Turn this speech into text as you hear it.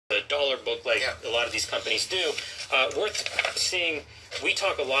dollar book like a lot of these companies do. Worth seeing. We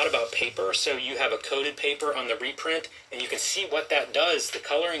talk a lot about paper, so you have a coated paper on the reprint, and you can see what that does. The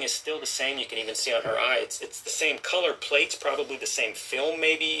coloring is still the same. You can even see on her eye, it's the same color plates, probably the same film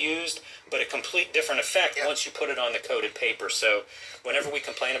may be used, but a complete different effect once you put it on the coated paper. So whenever we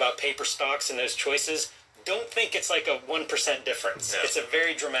complain about paper stocks and those choices, don't think it's like a 1% difference. No. It's a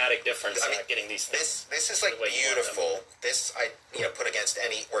very dramatic difference getting these things. This is like beautiful. This I put against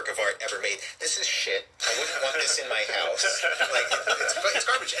any work of art ever made. This is shit. I wouldn't want this in my house. Like it's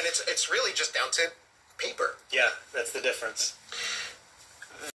garbage, and it's really just down to paper. Yeah, that's the difference.